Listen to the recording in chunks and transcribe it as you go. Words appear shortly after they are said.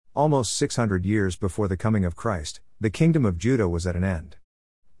Almost 600 years before the coming of Christ, the kingdom of Judah was at an end.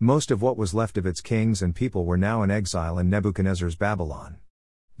 Most of what was left of its kings and people were now in exile in Nebuchadnezzar's Babylon.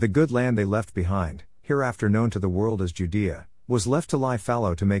 The good land they left behind, hereafter known to the world as Judea, was left to lie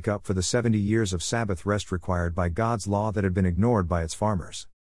fallow to make up for the 70 years of Sabbath rest required by God's law that had been ignored by its farmers.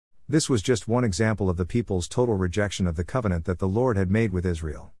 This was just one example of the people's total rejection of the covenant that the Lord had made with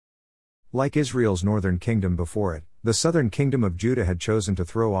Israel. Like Israel's northern kingdom before it, the southern kingdom of Judah had chosen to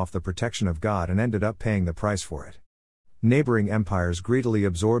throw off the protection of God and ended up paying the price for it. Neighboring empires greedily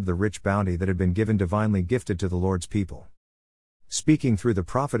absorbed the rich bounty that had been divinely gifted to the Lord's people. Speaking through the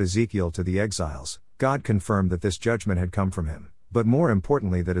prophet Ezekiel to the exiles, God confirmed that this judgment had come from him, but more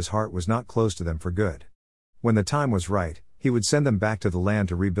importantly that his heart was not closed to them for good. When the time was right, he would send them back to the land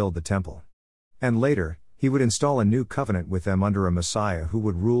to rebuild the temple. And later, he would install a new covenant with them under a Messiah who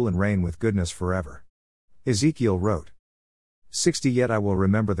would rule and reign with goodness forever. Ezekiel wrote, 60 Yet I will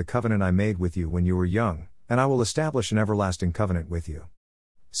remember the covenant I made with you when you were young, and I will establish an everlasting covenant with you.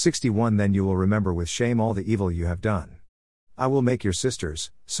 61 Then you will remember with shame all the evil you have done. I will make your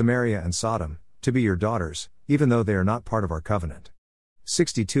sisters, Samaria and Sodom, to be your daughters, even though they are not part of our covenant.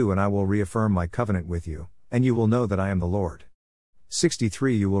 62 And I will reaffirm my covenant with you, and you will know that I am the Lord.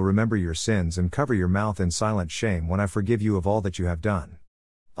 63 You will remember your sins and cover your mouth in silent shame when I forgive you of all that you have done.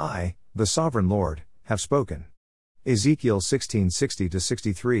 I, the sovereign Lord, have spoken. Ezekiel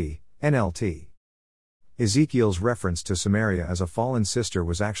 16:60-63, NLT. Ezekiel's reference to Samaria as a fallen sister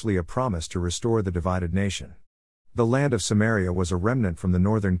was actually a promise to restore the divided nation. The land of Samaria was a remnant from the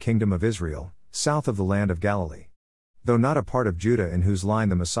northern kingdom of Israel, south of the land of Galilee. Though not a part of Judah in whose line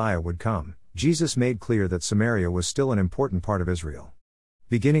the Messiah would come, Jesus made clear that Samaria was still an important part of Israel.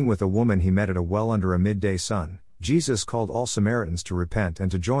 Beginning with a woman he met at a well under a midday sun, Jesus called all Samaritans to repent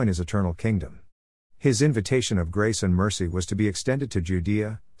and to join his eternal kingdom. His invitation of grace and mercy was to be extended to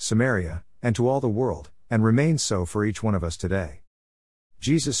Judea, Samaria, and to all the world, and remains so for each one of us today.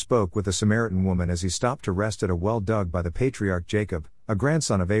 Jesus spoke with a Samaritan woman as he stopped to rest at a well dug by the patriarch Jacob, a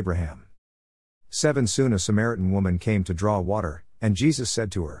grandson of Abraham. 7 Soon a Samaritan woman came to draw water, and Jesus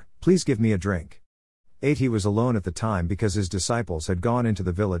said to her, Please give me a drink. 8 He was alone at the time because his disciples had gone into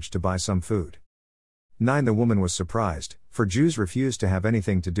the village to buy some food. 9 The woman was surprised, for Jews refused to have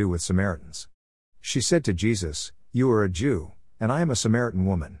anything to do with Samaritans. She said to Jesus, You are a Jew, and I am a Samaritan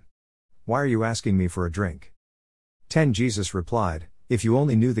woman. Why are you asking me for a drink? 10 Jesus replied, If you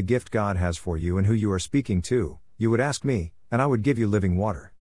only knew the gift God has for you and who you are speaking to, you would ask me, and I would give you living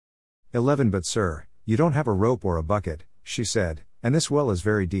water. 11 But sir, you don't have a rope or a bucket, she said, and this well is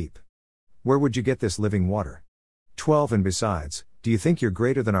very deep. Where would you get this living water? 12 And besides, do you think you're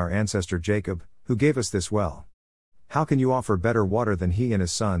greater than our ancestor Jacob, who gave us this well? How can you offer better water than he and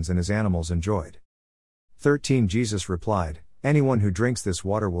his sons and his animals enjoyed? 13 Jesus replied, Anyone who drinks this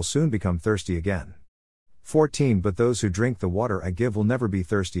water will soon become thirsty again. 14 But those who drink the water I give will never be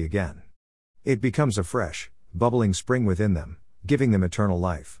thirsty again. It becomes a fresh, bubbling spring within them, giving them eternal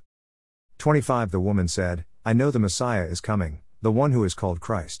life. 25 The woman said, I know the Messiah is coming, the one who is called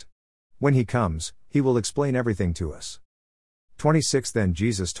Christ. When he comes, he will explain everything to us. 26 Then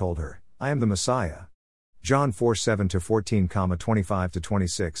Jesus told her, I am the Messiah. John 4:7-14,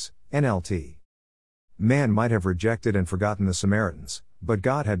 25-26, NLT. Man might have rejected and forgotten the Samaritans, but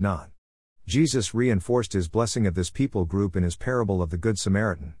God had not. Jesus reinforced his blessing of this people group in his parable of the Good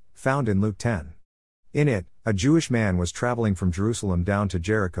Samaritan, found in Luke 10. In it, a Jewish man was traveling from Jerusalem down to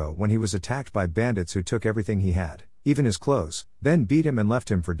Jericho when he was attacked by bandits who took everything he had, even his clothes, then beat him and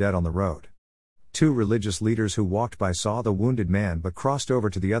left him for dead on the road. 2 religious leaders who walked by saw the wounded man but crossed over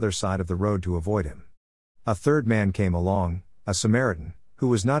to the other side of the road to avoid him. A third man came along, a Samaritan, who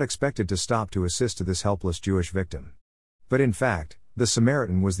was not expected to stop to assist to this helpless Jewish victim. But in fact, the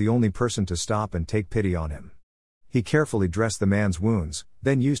Samaritan was the only person to stop and take pity on him. He carefully dressed the man's wounds,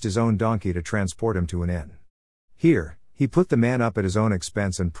 then used his own donkey to transport him to an inn. Here, he put the man up at his own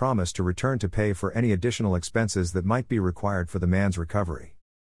expense and promised to return to pay for any additional expenses that might be required for the man's recovery.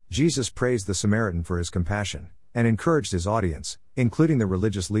 Jesus praised the Samaritan for his compassion, and encouraged his audience, including the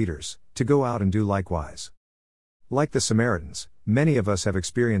religious leaders, to go out and do likewise. Like the Samaritans, many of us have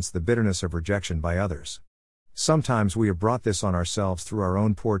experienced the bitterness of rejection by others. Sometimes we have brought this on ourselves through our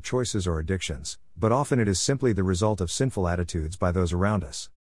own poor choices or addictions, but often it is simply the result of sinful attitudes by those around us.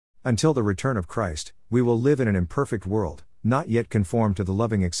 Until the return of Christ, we will live in an imperfect world, not yet conformed to the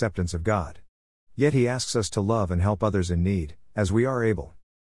loving acceptance of God. Yet he asks us to love and help others in need, as we are able.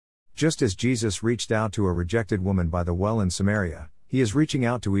 Just as Jesus reached out to a rejected woman by the well in Samaria, he is reaching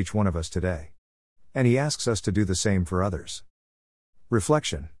out to each one of us today. And he asks us to do the same for others.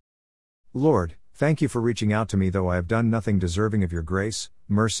 Reflection. Lord, Thank you for reaching out to me, though I have done nothing deserving of your grace,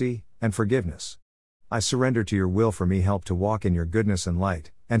 mercy, and forgiveness. I surrender to your will for me. Help to walk in your goodness and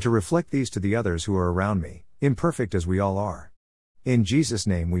light, and to reflect these to the others who are around me, imperfect as we all are. In Jesus'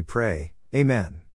 name we pray, Amen.